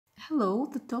Hello,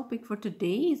 the topic for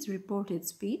today is reported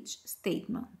speech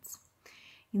statements.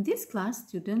 In this class,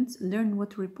 students learn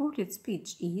what reported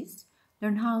speech is,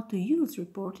 learn how to use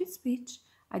reported speech,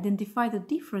 identify the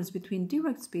difference between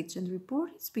direct speech and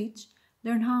reported speech,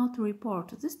 learn how to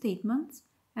report the statements,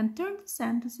 and turn the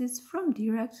sentences from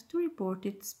direct to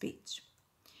reported speech.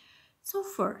 So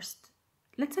first,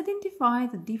 let's identify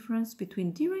the difference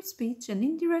between direct speech and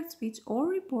indirect speech or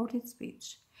reported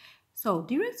speech. So,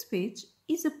 direct speech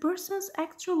is a person's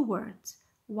actual words,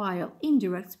 while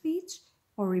indirect speech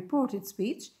or reported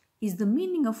speech is the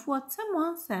meaning of what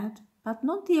someone said, but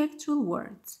not the actual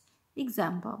words.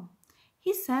 Example,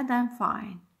 he said, "I'm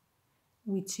fine."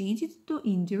 We change it to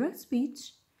indirect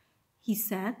speech. He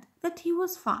said that he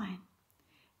was fine.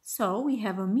 So, we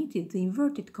have omitted the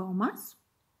inverted commas.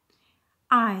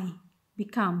 I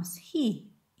becomes he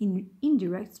in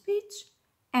indirect speech.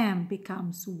 Am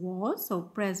becomes was, so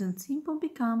present simple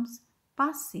becomes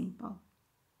past simple.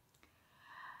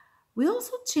 We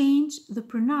also change the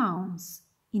pronouns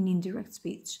in indirect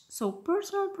speech. So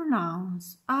personal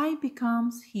pronouns, I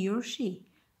becomes he or she.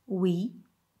 We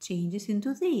changes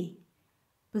into they.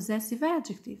 Possessive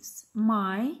adjectives,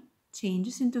 my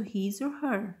changes into his or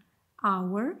her.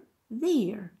 Our,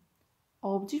 their.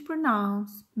 Object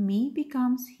pronouns, me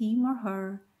becomes him or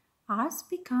her. Us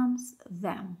becomes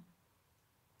them.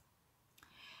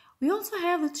 We also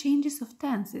have the changes of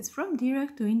tenses from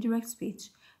direct to indirect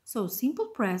speech. So simple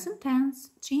present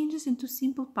tense changes into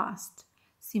simple past.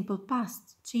 Simple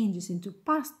past changes into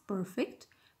past perfect.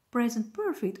 Present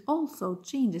perfect also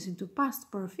changes into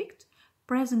past perfect.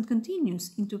 Present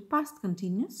continuous into past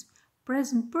continuous.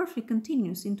 Present perfect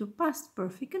continuous into past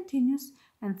perfect continuous.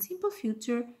 And simple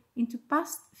future into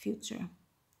past future.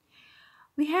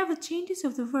 We have the changes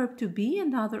of the verb to be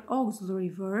and other auxiliary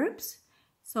verbs.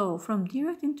 So, from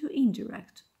direct into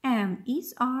indirect. Am,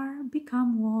 is, are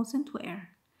become was and were.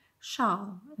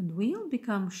 Shall and will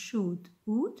become should,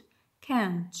 would.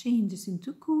 Can changes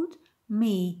into could.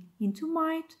 May into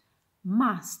might.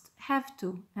 Must, have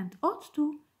to, and ought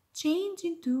to change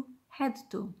into had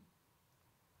to.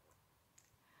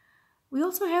 We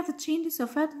also have the changes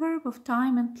of adverb of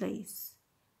time and place.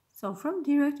 So, from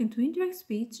direct into indirect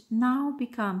speech, now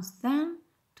becomes then.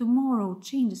 Tomorrow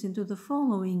changes into the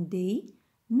following day.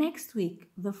 Next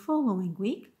week, the following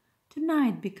week.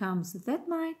 Tonight becomes that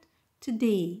night.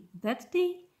 Today, that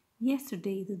day.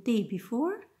 Yesterday, the day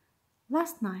before.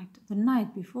 Last night, the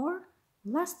night before.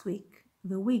 Last week,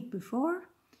 the week before.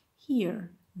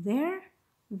 Here, there.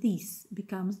 This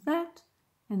becomes that.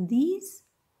 And these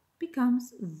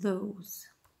becomes those.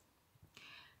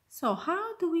 So,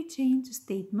 how do we change a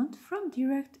statement from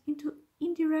direct into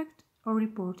indirect or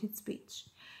reported speech?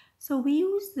 So we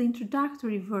use the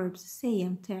introductory verbs say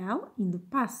and tell in the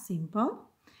past simple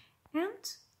and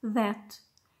that.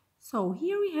 So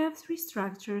here we have three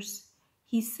structures.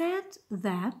 He said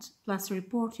that plus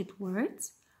reported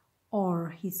words,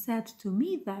 or he said to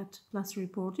me that plus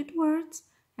reported words,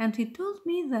 and he told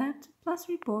me that plus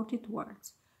reported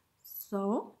words.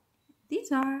 So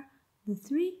these are the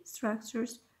three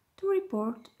structures to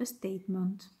report a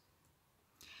statement.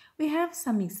 We have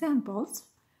some examples.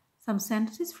 Some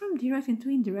sentences from direct into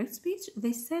indirect speech.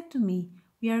 They said to me,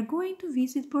 "We are going to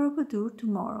visit Borobudur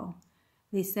tomorrow."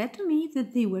 They said to me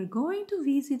that they were going to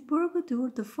visit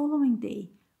Borobudur the following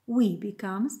day. We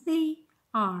becomes they,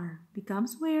 are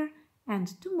becomes were, and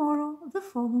tomorrow the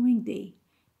following day.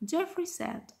 Jeffrey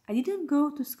said, "I didn't go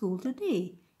to school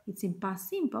today." It's in past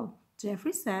simple.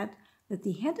 Jeffrey said that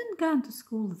he hadn't gone to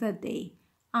school that day.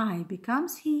 I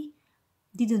becomes he.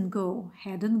 Didn't go,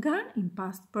 hadn't gone in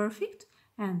past perfect.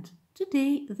 And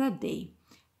today, that day.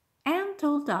 Anne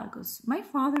told Argus, "My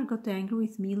father got angry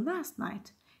with me last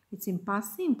night." It's in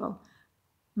past simple.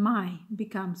 My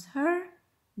becomes her,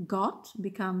 got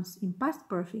becomes in past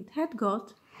perfect had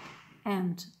got,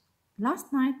 and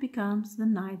last night becomes the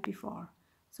night before.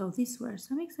 So these were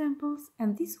some examples,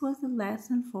 and this was the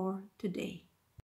lesson for today.